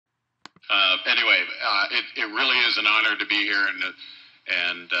Anyway, it really is an honor to be here,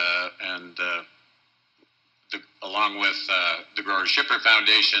 along with the Grower Shipper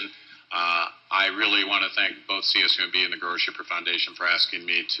Foundation. I really want to thank both CSUMB and the Grower Shipper Foundation for asking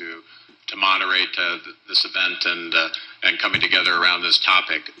me to moderate this event and coming together around this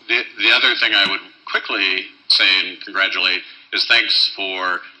topic. The other thing I would quickly say and congratulate is thanks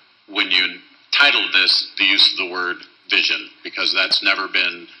for when you titled this the use of the word vision, because that's never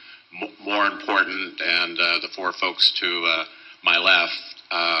been more important, and the four folks to my left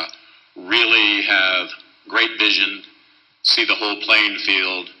really have great vision, see the whole playing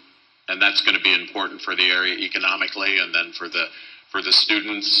field, and that's going to be important for the area economically, and then for the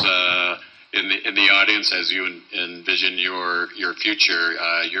students in the audience as you envision your future.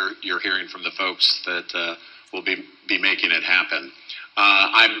 You're hearing from the folks that will be making it happen.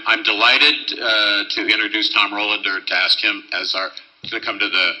 I'm delighted to introduce Tom Rolander, to ask him to come to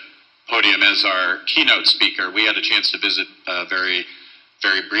the podium as our keynote speaker. We had a chance to visit very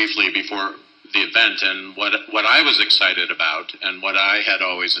briefly before the event, and what I was excited about and what I had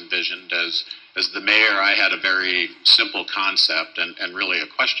always envisioned as the mayor, I had a very simple concept and really a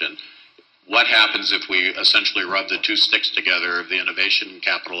question. What happens if we essentially rub the two sticks together of the innovation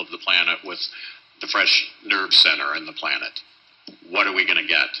capital of the planet with the fresh nerve center in the planet? What are we going to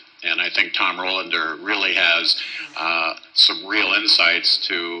get? And I think Tom Rolander really has some real insights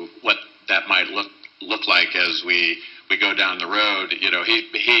to what that might look like as we go down the road. You know, he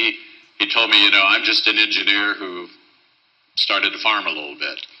told me, you know, I'm just an engineer who started to farm a little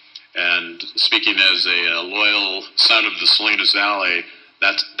bit. And speaking as a loyal son of the Salinas Valley,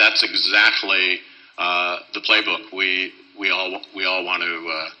 that's exactly the playbook we all want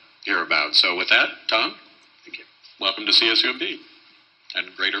to hear about. So with that, Tom, thank you. Welcome to CSUMB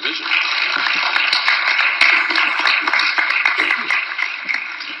and Greater Vision.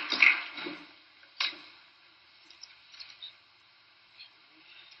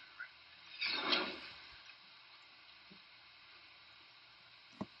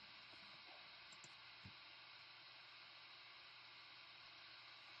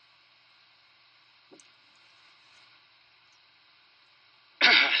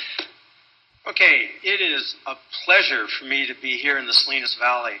 Okay, it is a pleasure for me to be here in the Salinas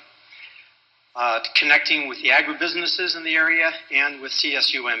Valley, connecting with the agribusinesses in the area and with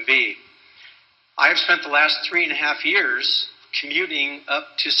CSUMB. I have spent the last 3.5 years commuting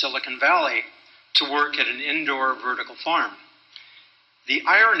up to Silicon Valley to work at an indoor vertical farm. The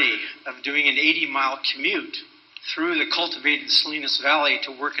irony of doing an 80-mile commute through the cultivated Salinas Valley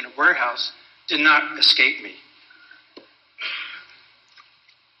to work in a warehouse did not escape me.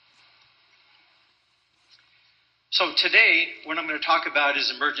 So today, what I'm going to talk about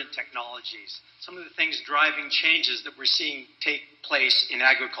is emergent technologies, some of the things driving changes that we're seeing take place in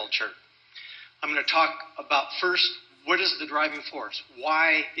agriculture. I'm going to talk about first, what is the driving force?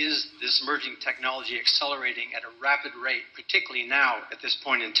 Why is this emerging technology accelerating at a rapid rate, particularly now at this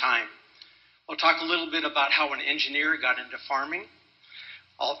point in time? I'll talk a little bit about how an engineer got into farming.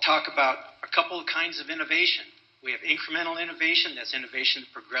 I'll talk about a couple of kinds of innovation. We have incremental innovation, that's innovation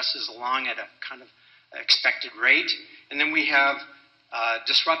that progresses along at a kind of expected rate, and then we have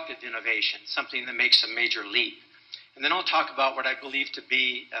disruptive innovation, something that makes a major leap. And then I'll talk about what I believe to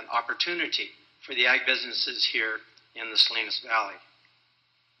be an opportunity for the ag businesses here in the Salinas Valley.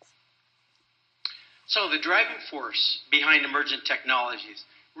 So the driving force behind emergent technologies,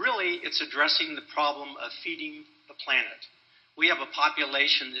 really it's addressing the problem of feeding the planet. We have a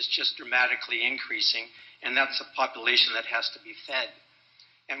population that's just dramatically increasing, and that's a population that has to be fed.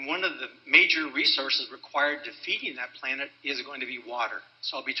 And one of the major resources required to feeding that planet is going to be water.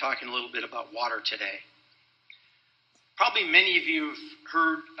 So I'll be talking a little bit about water today. Probably many of you have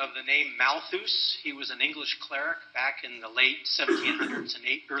heard of the name Malthus. He was an English cleric back in the late 1700s and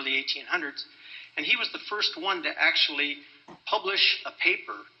early 1800s. And he was the first one to actually publish a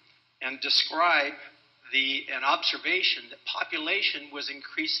paper and describe an observation that population was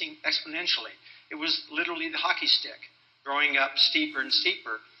increasing exponentially. It was literally the hockey stick, growing up steeper and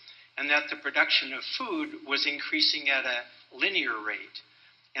steeper, and that the production of food was increasing at a linear rate.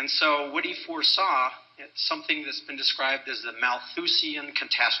 And so what he foresaw, something that's been described as the Malthusian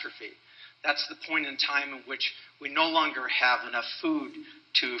catastrophe. That's the point in time in which we no longer have enough food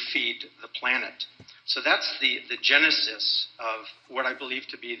to feed the planet. So that's the genesis of what I believe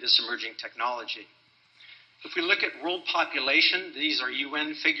to be this emerging technology. If we look at world population, these are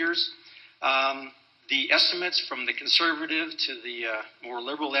UN figures. The estimates from the conservative to the more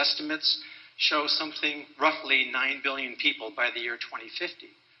liberal estimates show something roughly 9 billion people by the year 2050.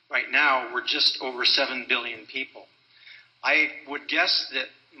 Right now, we're just over 7 billion people. I would guess that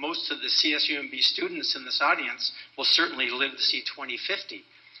most of the CSUMB students in this audience will certainly live to see 2050.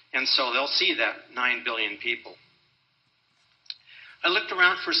 And so they'll see that 9 billion people. I looked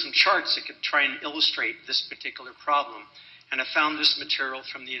around for some charts that could try and illustrate this particular problem, and I found this material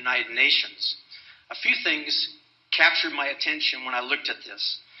from the United Nations. A few things captured my attention when I looked at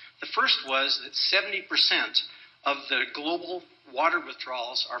this. The first was that 70% of the global water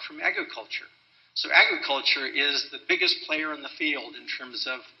withdrawals are from agriculture. So agriculture is the biggest player in the field in terms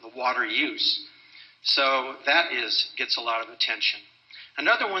of the water use. So that gets a lot of attention.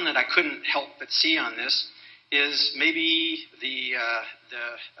 Another one that I couldn't help but see on this is maybe the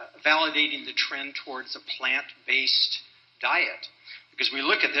validating the trend towards a plant-based diet. Because we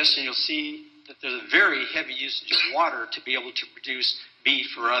look at this and you'll see that there's a very heavy usage of water to be able to produce beef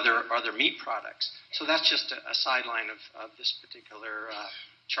or other meat products. So that's just a sideline of this particular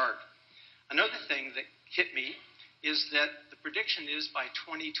chart. Another thing that hit me is that the prediction is by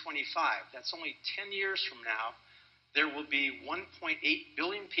 2025, that's only 10 years from now, there will be 1.8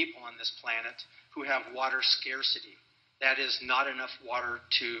 billion people on this planet who have water scarcity. That is not enough water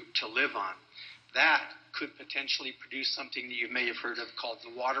to live on. That could potentially produce something that you may have heard of called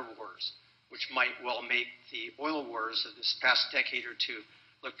the water wars, which might well make the oil wars of this past decade or two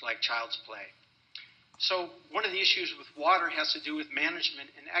look like child's play. So one of the issues with water has to do with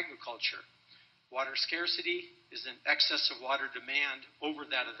management in agriculture. Water scarcity is an excess of water demand over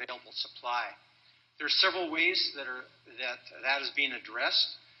that available supply. There are several ways that is being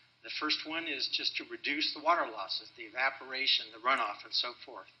addressed. The first one is just to reduce the water losses, the evaporation, the runoff, and so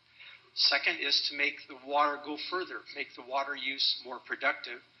forth. Second is to make the water go further, make the water use more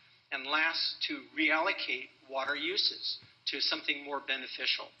productive. And last, to reallocate water uses to something more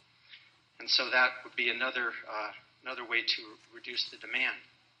beneficial. And so that would be another way to reduce the demand.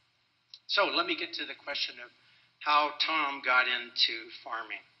 So let me get to the question of how Tom got into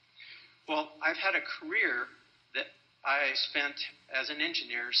farming. Well, I've had a career that I spent as an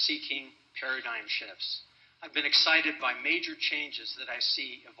engineer seeking paradigm shifts. I've been excited by major changes that I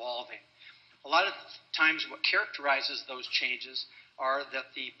see evolving. A lot of times what characterizes those changes are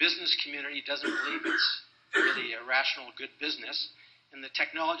that the business community doesn't believe it's really a rational, good business, and the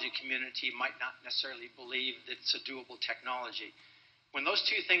technology community might not necessarily believe that it's a doable technology. When those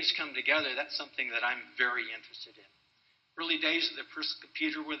two things come together, that's something that I'm very interested in. Early days of the first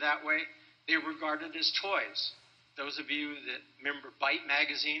computer were that way. They were regarded as toys. Those of you that remember Byte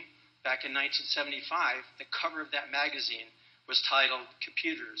magazine, back in 1975, the cover of that magazine was titled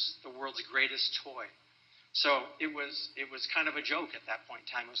Computers, the World's Greatest Toy. So it was kind of a joke at that point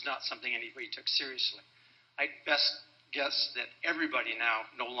in time. It was not something anybody took seriously. I'd best guess that everybody now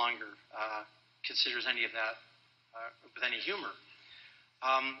no longer considers any of that with any humor.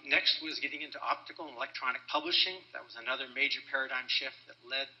 Next was getting into optical and electronic publishing. That was another major paradigm shift that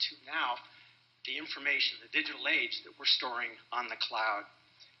led to now the information, the digital age that we're storing on the cloud.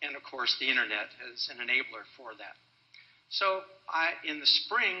 And of course, the internet is an enabler for that. So in the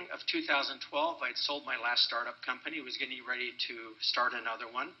spring of 2012, I'd sold my last startup company, was getting ready to start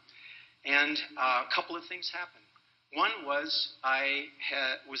another one. And a couple of things happened. One was I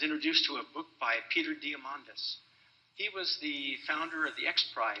was introduced to a book by Peter Diamandis. He was the founder of the X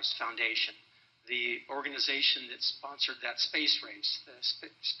Prize Foundation, the organization that sponsored that space race, the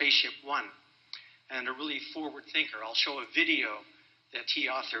Spaceship One, and a really forward thinker. I'll show a video that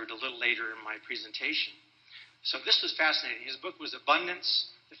he authored a little later in my presentation. So this was fascinating. His book was Abundance,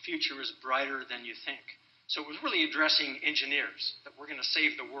 the Future is Brighter Than You Think. So it was really addressing engineers, that we're going to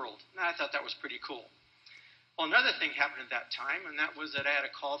save the world. And I thought that was pretty cool. Well, another thing happened at that time, and that was that I had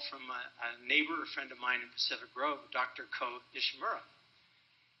a call from a neighbor, a friend of mine in Pacific Grove, Dr. Ko Ishimura.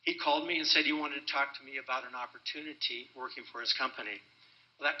 He called me and said he wanted to talk to me about an opportunity working for his company.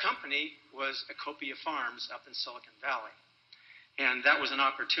 Well, that company was Acopia Farms up in Silicon Valley. And that was an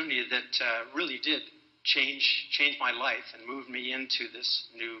opportunity that really did change my life and moved me into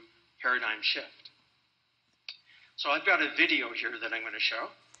this new paradigm shift. So I've got a video here that I'm going to show.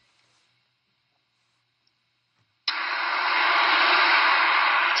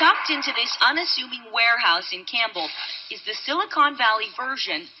 Tucked into this unassuming warehouse in Campbell is the Silicon Valley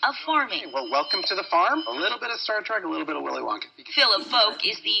version of farming. Well, welcome to the farm. A little bit of Star Trek, a little bit of Willy Wonka. Philip Folk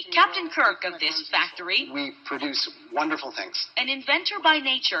is the Captain Kirk of this factory. We produce wonderful things. An inventor by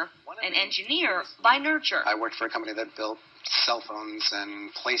nature, an engineer by nurture. I worked for a company that built cell phones and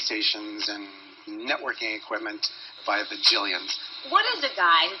PlayStations and networking equipment by the bajillions. What is a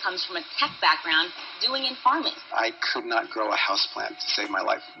guy who comes from a tech background doing in farming? I could not grow a houseplant to save my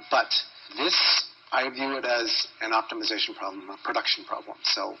life. But this, I view it as an optimization problem, a production problem.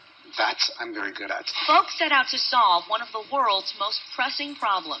 So That I'm very good at. Folks set out to solve one of the world's most pressing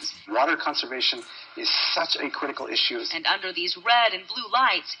problems. Water conservation is such a critical issue. And under these red and blue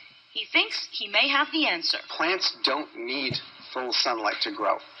lights, he thinks he may have the answer. Plants don't need full sunlight to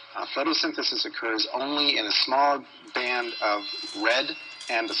grow. Photosynthesis occurs only in a small band of red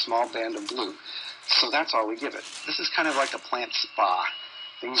and a small band of blue. So that's all we give it. This is kind of like a plant spa.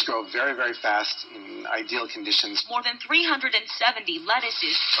 Things grow very, very fast in ideal conditions. More than 370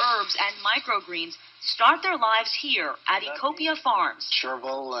 lettuces, herbs, and microgreens start their lives here at Ecopia Farms.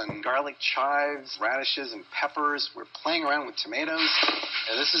 Chervil and garlic chives, radishes and peppers. We're playing around with tomatoes.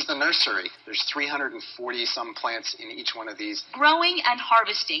 And this is the nursery. There's 340 some plants in each one of these. Growing and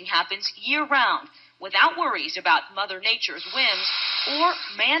harvesting happens year-round without worries about Mother Nature's whims or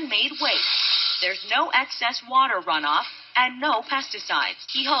man-made waste. There's no excess water runoff and no pesticides.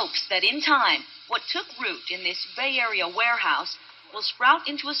 He hopes that in time, what took root in this Bay Area warehouse will sprout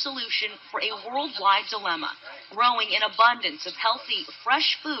into a solution for a worldwide dilemma, growing in abundance of healthy,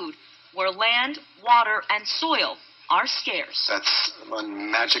 fresh food where land, water, and soil are scarce. That's the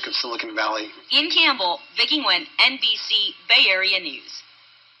magic of Silicon Valley. In Campbell, Vicki Nguyen, NBC Bay Area News.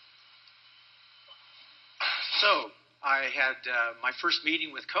 So I had my first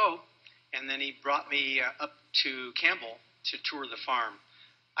meeting with Co, and then he brought me up to Campbell to tour the farm.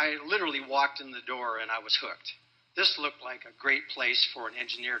 I literally walked in the door and I was hooked. This looked like a great place for an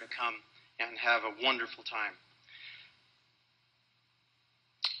engineer to come and have a wonderful time.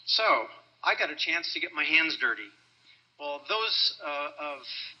 So I got a chance to get my hands dirty. Well, those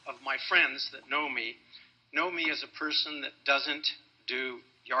of my friends that know me as a person that doesn't do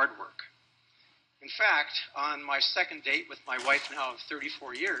yard work. In fact, on my second date with my wife now of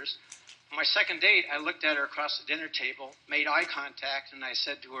 34 years, on my second date, I looked at her across the dinner table, made eye contact, and I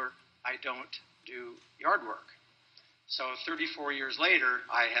said to her, I don't do yard work. So 34 years later,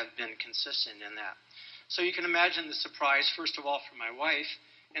 I have been consistent in that. So you can imagine the surprise, first of all, from my wife,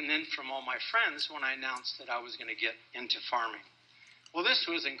 and then from all my friends when I announced that I was going to get into farming. Well, this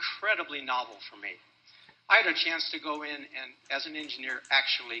was incredibly novel for me. I had a chance to go in and, as an engineer,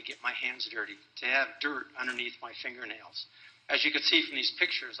 actually get my hands dirty, to have dirt underneath my fingernails. As you can see from these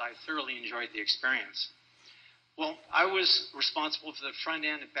pictures, I thoroughly enjoyed the experience. Well, I was responsible for the front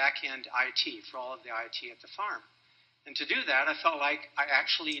end and back end IT, for all of the IT at the farm. And to do that, I felt like I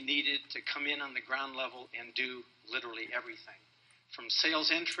actually needed to come in on the ground level and do literally everything, from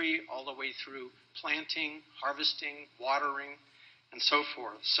sales entry all the way through planting, harvesting, watering, and so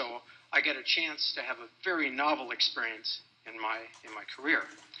forth. So I got a chance to have a very novel experience in my career.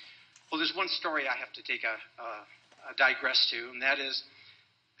 Well, there's one story I have to take a digress to, and that is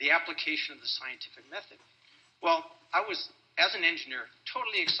the application of the scientific method. Well, I was, as an engineer,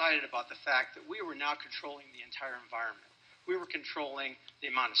 totally excited about the fact that we were now controlling the entire environment. We were controlling the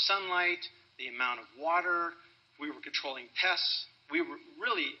amount of sunlight, the amount of water, we were controlling pests. We were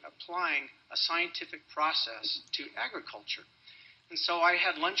really applying a scientific process to agriculture. And so I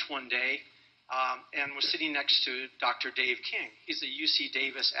had lunch one day and was sitting next to Dr. Dave King. He's a UC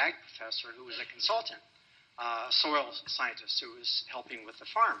Davis ag professor who was a consultant, soil scientist who was helping with the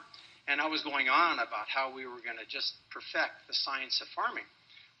farm. And I was going on about how we were going to just perfect the science of farming.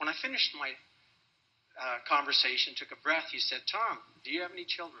 When I finished my conversation, took a breath, he said, Tom, do you have any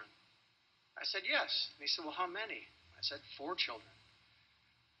children? I said, yes. And he said, well, how many? I said, 4 children.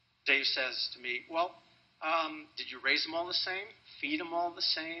 Dave says to me, well, did you raise them all the same? Feed them all the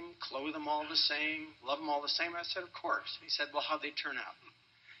same? Clothe them all the same? Love them all the same? I said, of course. He said, well, how'd they turn out?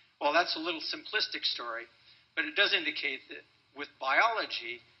 Well, that's a little simplistic story, but it does indicate that with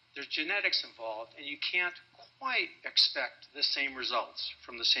biology, there's genetics involved, and you can't quite expect the same results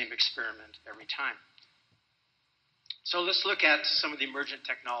from the same experiment every time. So let's look at some of the emergent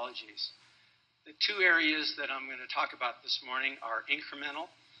technologies. The 2 areas that I'm going to talk about this morning are incremental,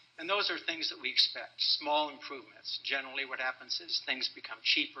 and those are things that we expect, small improvements. Generally what happens is things become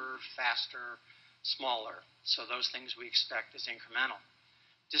cheaper, faster, smaller. So those things we expect is incremental.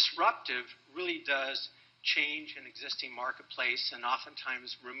 Disruptive really does change an existing marketplace and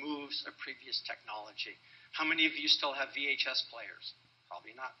oftentimes removes a previous technology. How many of you still have VHS players?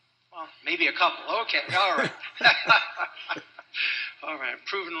 Probably not. Well, maybe a couple. Okay, all right. All right,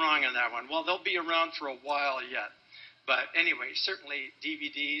 proven wrong on that one. Well, they'll be around for a while yet. But anyway, certainly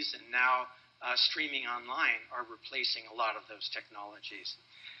DVDs and now streaming online are replacing a lot of those technologies.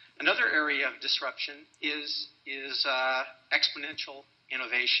 Another area of disruption is exponential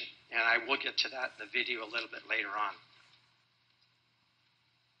innovation, and I will get to that in the video a little bit later on.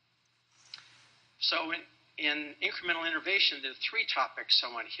 So in incremental innovation, there are 3 topics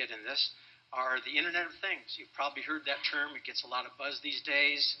I want to hit in this. are the Internet of Things. You've probably heard that term. It gets a lot of buzz these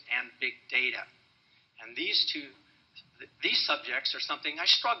days, and big data. And these subjects are something I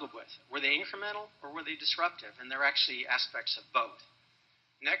struggled with. Were they incremental or were they disruptive? And they're actually aspects of both.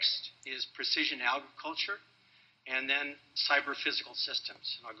 Next is precision agriculture, and then cyber-physical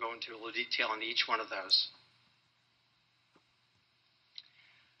systems. And I'll go into a little detail on each one of those.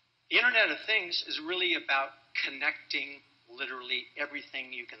 The Internet of Things is really about connecting literally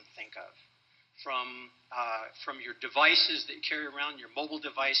everything you can think of. From your devices that you carry around, your mobile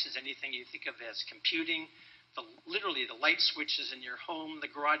devices, anything you think of as computing, literally the light switches in your home, the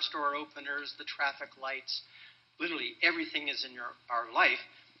garage door openers, the traffic lights, literally everything is in our life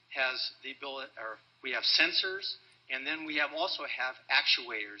has the ability, or we have sensors, and then we also have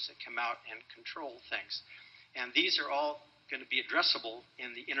actuators that come out and control things. And these are all going to be addressable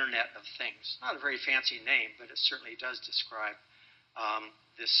in the Internet of Things. Not a very fancy name, but it certainly does describe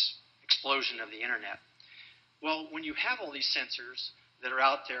this explosion of the Internet. Well, when you have all these sensors that are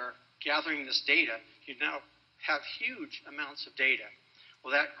out there gathering this data, you now have huge amounts of data.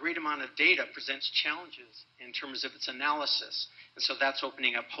 Well, that great amount of data presents challenges in terms of its analysis. And so that's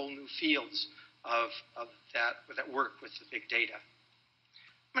opening up whole new fields of that work with the big data.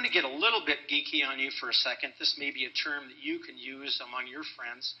 I'm going to get a little bit geeky on you for a second. This may be a term that you can use among your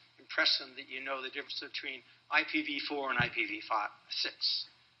friends. Impress them that you know the difference between IPv4 and IPv6.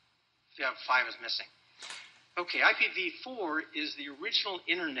 If you have 5 is missing. Okay, IPv4 is the original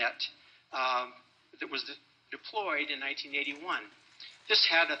Internet that was deployed in 1981. This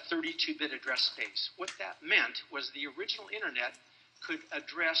had a 32-bit address space. What that meant was the original Internet could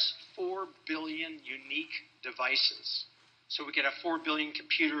address 4 billion unique devices. So we could have 4 billion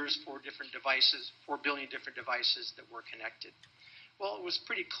computers, 4 billion different devices that were connected. Well, it was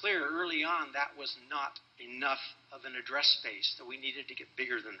pretty clear early on that was not enough of an address space, that we needed to get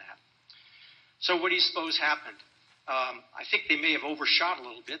bigger than that. So what do you suppose happened? I think they may have overshot a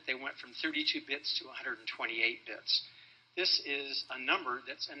little bit. They went from 32 bits to 128 bits. This is a number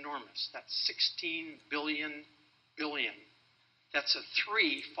that's enormous. That's 16 billion billion. That's a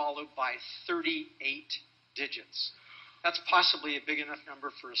 3 followed by 38 digits. That's possibly a big enough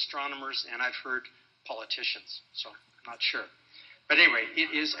number for astronomers, and I've heard politicians, so I'm not sure. But anyway,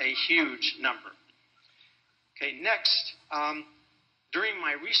 it is a huge number. Okay, next, during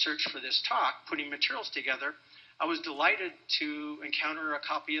my research for this talk, putting materials together, I was delighted to encounter a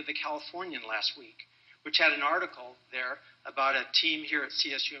copy of The Californian last week, which had an article there about a team here at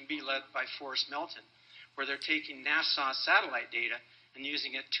CSUMB led by Forrest Melton, where they're taking NASA satellite data and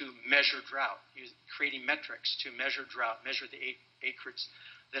using it to measure drought, creating metrics to measure drought, measure the acreage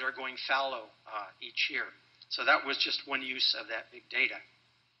that are going fallow each year. So that was just one use of that big data.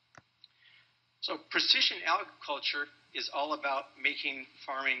 So precision agriculture is all about making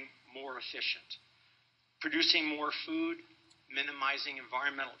farming more efficient, producing more food, minimizing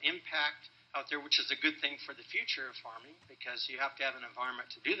environmental impact out there, which is a good thing for the future of farming because you have to have an environment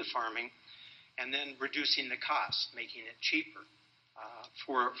to do the farming, and then reducing the cost, making it cheaper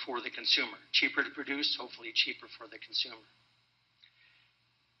for the consumer. Cheaper to produce, hopefully cheaper for the consumer.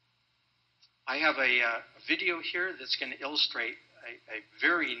 I have a video here that's going to illustrate a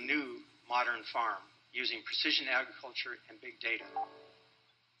very new modern farm using precision agriculture and big data.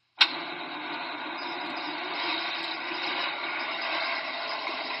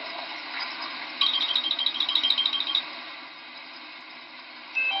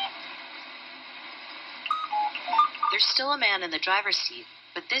 There's still a man in the driver's seat,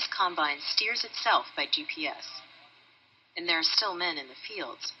 but this combine steers itself by GPS. And there are still men in the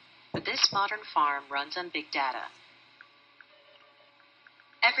fields, but this modern farm runs on big data.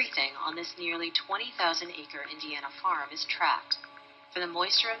 Everything on this nearly 20,000-acre Indiana farm is tracked, from the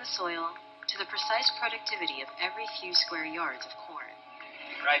moisture of the soil to the precise productivity of every few square yards of corn.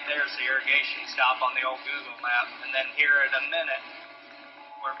 Right there's the irrigation stop on the old Google map, and then here in a minute,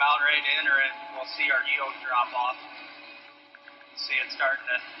 we're about ready to enter it. We'll see our yield drop off. See it starting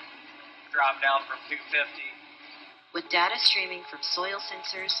to drop down from 250. With data streaming from soil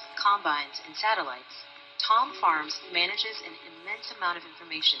sensors, combines, and satellites, Tom Farms manages an immense amount of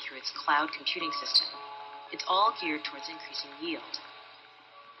information through its cloud computing system. It's all geared towards increasing yield.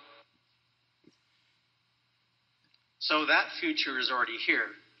 So that future is already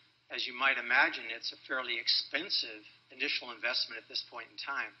here. As you might imagine, it's a fairly expensive initial investment at this point in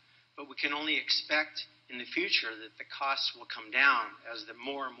time. But we can only expect in the future that the costs will come down as the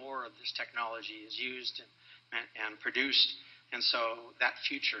more and more of this technology is used and produced. And so that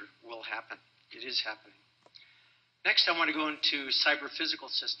future will happen. It is happening. Next, I want to go into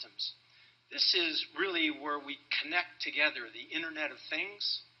cyber-physical systems. This is really where we connect together the Internet of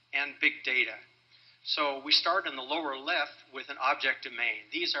Things and big data. So we start in the lower left with an object domain.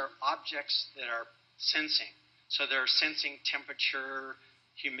 These are objects that are sensing. So they're sensing temperature,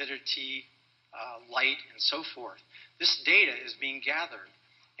 humidity, light, and so forth. This data is being gathered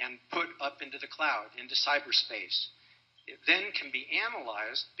and put up into the cloud, into cyberspace. It then can be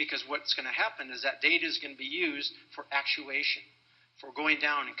analyzed, because what's going to happen is that data is going to be used for actuation, for going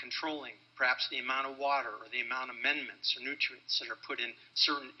down and controlling perhaps the amount of water or the amount of amendments or nutrients that are put in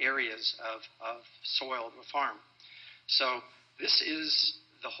certain areas of soil of a farm. So this is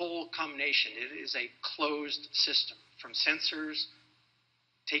the whole combination. It is a closed system, from sensors,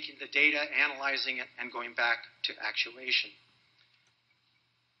 taking the data, analyzing it, and going back to actuation.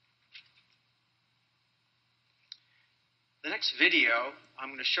 The next video I'm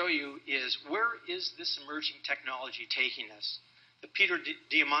going to show you is, where is this emerging technology taking us? The Peter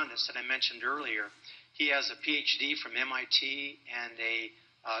Diamandis that I mentioned earlier, he has a PhD from MIT and a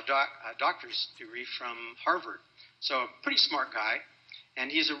doctor's degree from Harvard. So a pretty smart guy,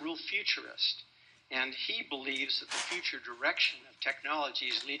 and he's a real futurist. And he believes that the future direction of technology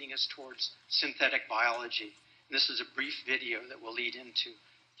is leading us towards synthetic biology. And this is a brief video that will lead into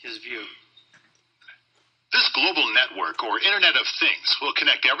his view. This global network, or Internet of Things, will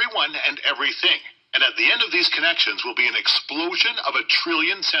connect everyone and everything. And at the end of these connections will be an explosion of 1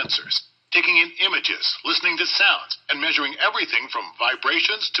 trillion sensors, taking in images, listening to sounds, and measuring everything from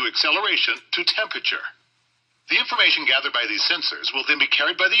vibrations to acceleration to temperature. The information gathered by these sensors will then be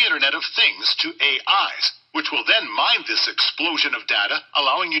carried by the Internet of Things to AIs, which will then mine this explosion of data,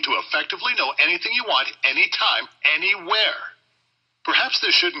 allowing you to effectively know anything you want, anytime, anywhere. Perhaps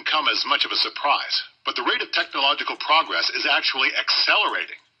this shouldn't come as much of a surprise, but the rate of technological progress is actually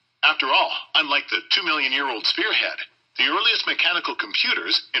accelerating. After all, unlike the 2-million-year-old spearhead, the earliest mechanical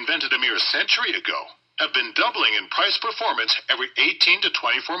computers, invented a mere century ago, have been doubling in price performance every 18 to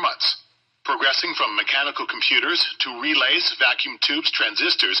 24 months, progressing from mechanical computers to relays, vacuum tubes,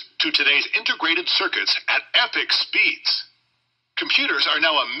 transistors, to today's integrated circuits at epic speeds. Computers are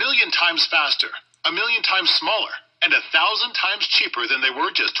now 1 million times faster, 1 million times smaller, and 1,000 times cheaper than they were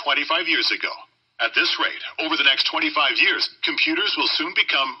just 25 years ago. At this rate, over the next 25 years, computers will soon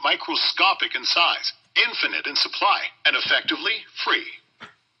become microscopic in size, infinite in supply, and effectively free.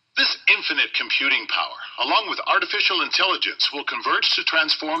 This infinite computing power, along with artificial intelligence, will converge to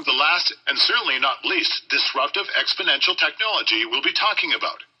transform the last, and certainly not least, disruptive exponential technology we'll be talking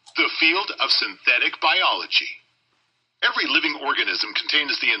about, the field of synthetic biology. Every living organism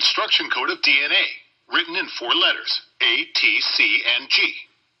contains the instruction code of DNA, written in 4 letters, A, T, C, and G,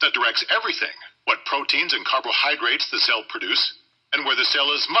 that directs everything, what proteins and carbohydrates the cell produce, and whether the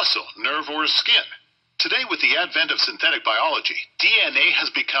cell is muscle, nerve, or skin. Today, with the advent of synthetic biology, DNA has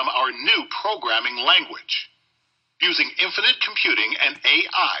become our new programming language. Using infinite computing and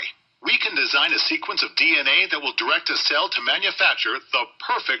AI, we can design a sequence of DNA that will direct a cell to manufacture the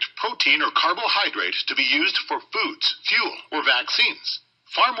perfect protein or carbohydrate to be used for foods, fuel, or vaccines.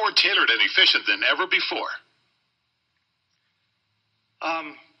 Far more tailored and efficient than ever before.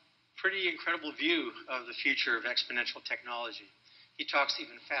 Pretty incredible view of the future of exponential technology. He talks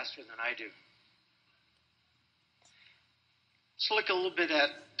even faster than I do. Let's look a little bit at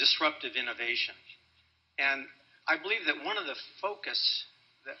disruptive innovation. And I believe that one of the focus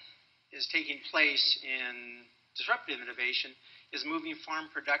that is taking place in disruptive innovation is moving farm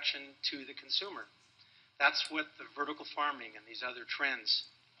production to the consumer. That's what the vertical farming and these other trends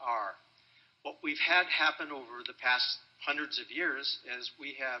are. What we've had happen over the past hundreds of years is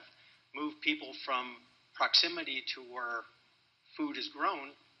we have moved people from proximity to where food is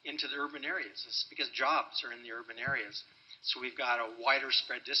grown into the urban areas. It's because jobs are in the urban areas. So we've got a wider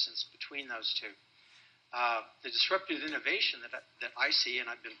spread distance between those two. The disruptive innovation that I see, and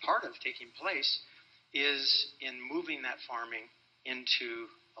I've been part of taking place, is in moving that farming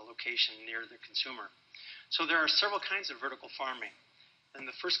into a location near the consumer. So there are several kinds of vertical farming. And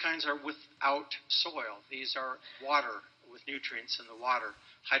the first kinds are without soil. These are water, with nutrients in the water.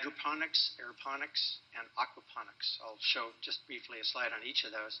 Hydroponics, aeroponics, and aquaponics. I'll show just briefly a slide on each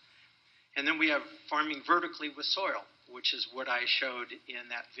of those. And then we have farming vertically with soil, which is what I showed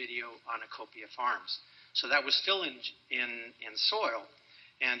in that video on Acopia Farms. So that was still in soil,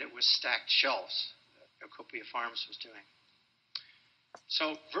 and it was stacked shelves that Acopia Farms was doing.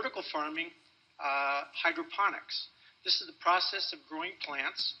 So vertical farming, hydroponics. This is the process of growing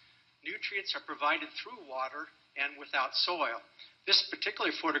plants. Nutrients are provided through water and without soil. This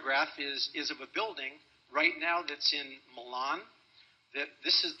particular photograph is of a building right now that's in Milan.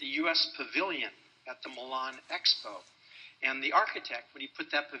 This is the U.S. Pavilion at the Milan Expo. And the architect, when he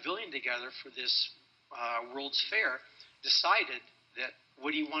put that pavilion together for this World's Fair, decided that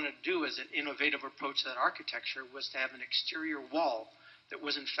what he wanted to do as an innovative approach to that architecture was to have an exterior wall that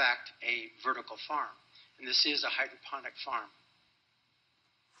was in fact a vertical farm. And this is a hydroponic farm.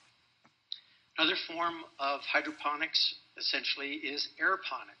 Another form of hydroponics essentially is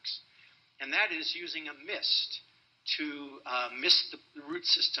aeroponics. And that is using a mist to mist the root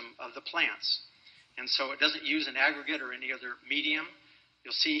system of the plants. And so it doesn't use an aggregate or any other medium.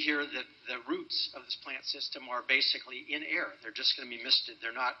 You'll see here that the roots of this plant system are basically in air. They're just going to be misted.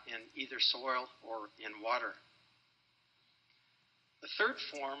 They're not in either soil or in water. The third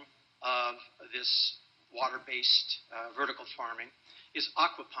form of this water-based vertical farming is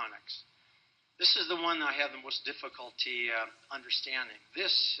aquaponics. This is the one I have the most difficulty understanding.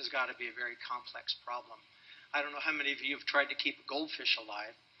 This has got to be a very complex problem. I don't know how many of you have tried to keep a goldfish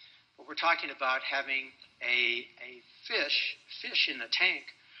alive, but we're talking about having a fish in a tank,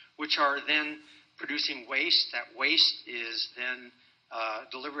 which are then producing waste. That waste is then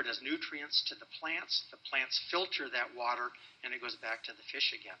delivered as nutrients to the plants. The plants filter that water, and it goes back to the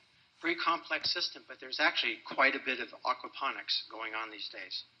fish again. Very complex system, but there's actually quite a bit of aquaponics going on these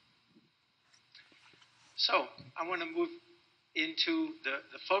days. So I want to move into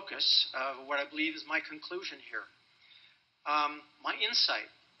the focus of what I believe is my conclusion here. My insight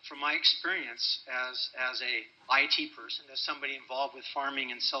from my experience as a IT person, as somebody involved with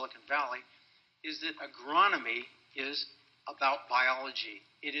farming in Silicon Valley, is that agronomy is about biology.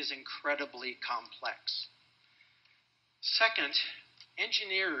 It is incredibly complex. Second,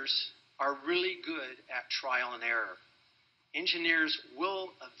 engineers are really good at trial and error. Engineers will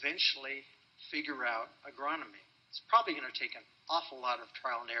eventually figure out agronomy. It's probably going to take an awful lot of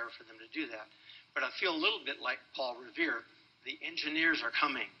trial and error for them to do that. But I feel a little bit like Paul Revere. The engineers are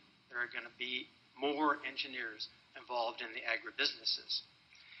coming. There are going to be more engineers involved in the agribusinesses.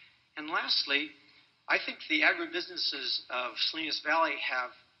 And lastly, I think the agribusinesses of Salinas Valley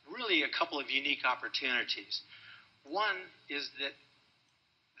have really a couple of unique opportunities. One is that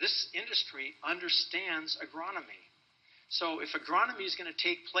this industry understands agronomy. So if agronomy is going to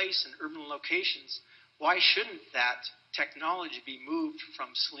take place in urban locations, why shouldn't that technology be moved from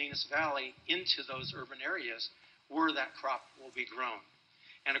Salinas Valley into those urban areas where that crop will be grown?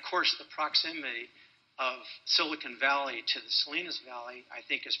 And of course, the proximity of Silicon Valley to the Salinas Valley, I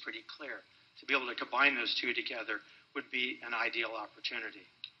think, is pretty clear. To be able to combine those two together would be an ideal opportunity.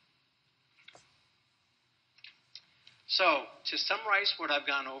 So, to summarize what I've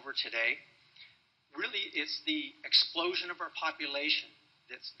gone over today, really it's the explosion of our population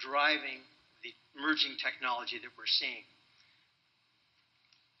that's driving the emerging technology that we're seeing.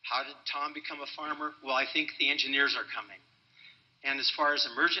 How did Tom become a farmer? Well, I think the engineers are coming. And as far as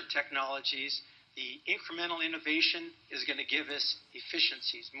emergent technologies, the incremental innovation is going to give us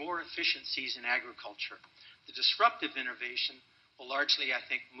efficiencies, more efficiencies in agriculture. The disruptive innovation will largely, I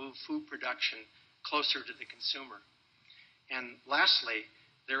think, move food production closer to the consumer. And lastly,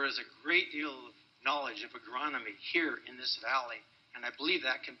 there is a great deal of knowledge of agronomy here in this valley, and I believe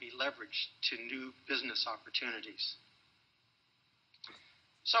that can be leveraged to new business opportunities.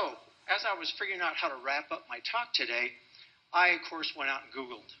 So, as I was figuring out how to wrap up my talk today, I, of course, went out and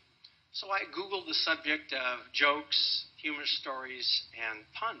Googled. So I Googled the subject of jokes, humor stories, and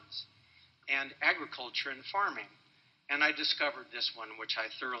puns, and agriculture and farming. And I discovered this one, which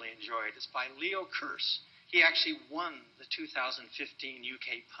I thoroughly enjoyed. It's by Leo Kearse. He actually won the 2015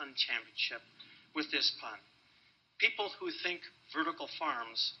 UK Pun Championship with this pun. People who think vertical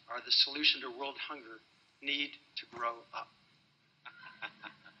farms are the solution to world hunger need to grow up.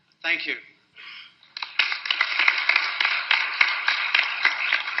 Thank you.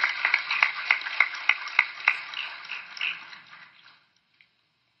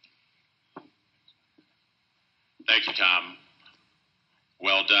 Thank you, Tom.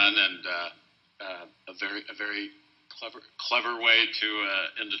 Well done, and a very clever way to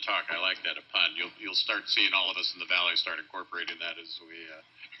end the talk. I like that, a pun. You'll start seeing all of us in the valley start incorporating that as we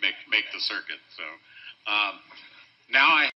make the circuit. So.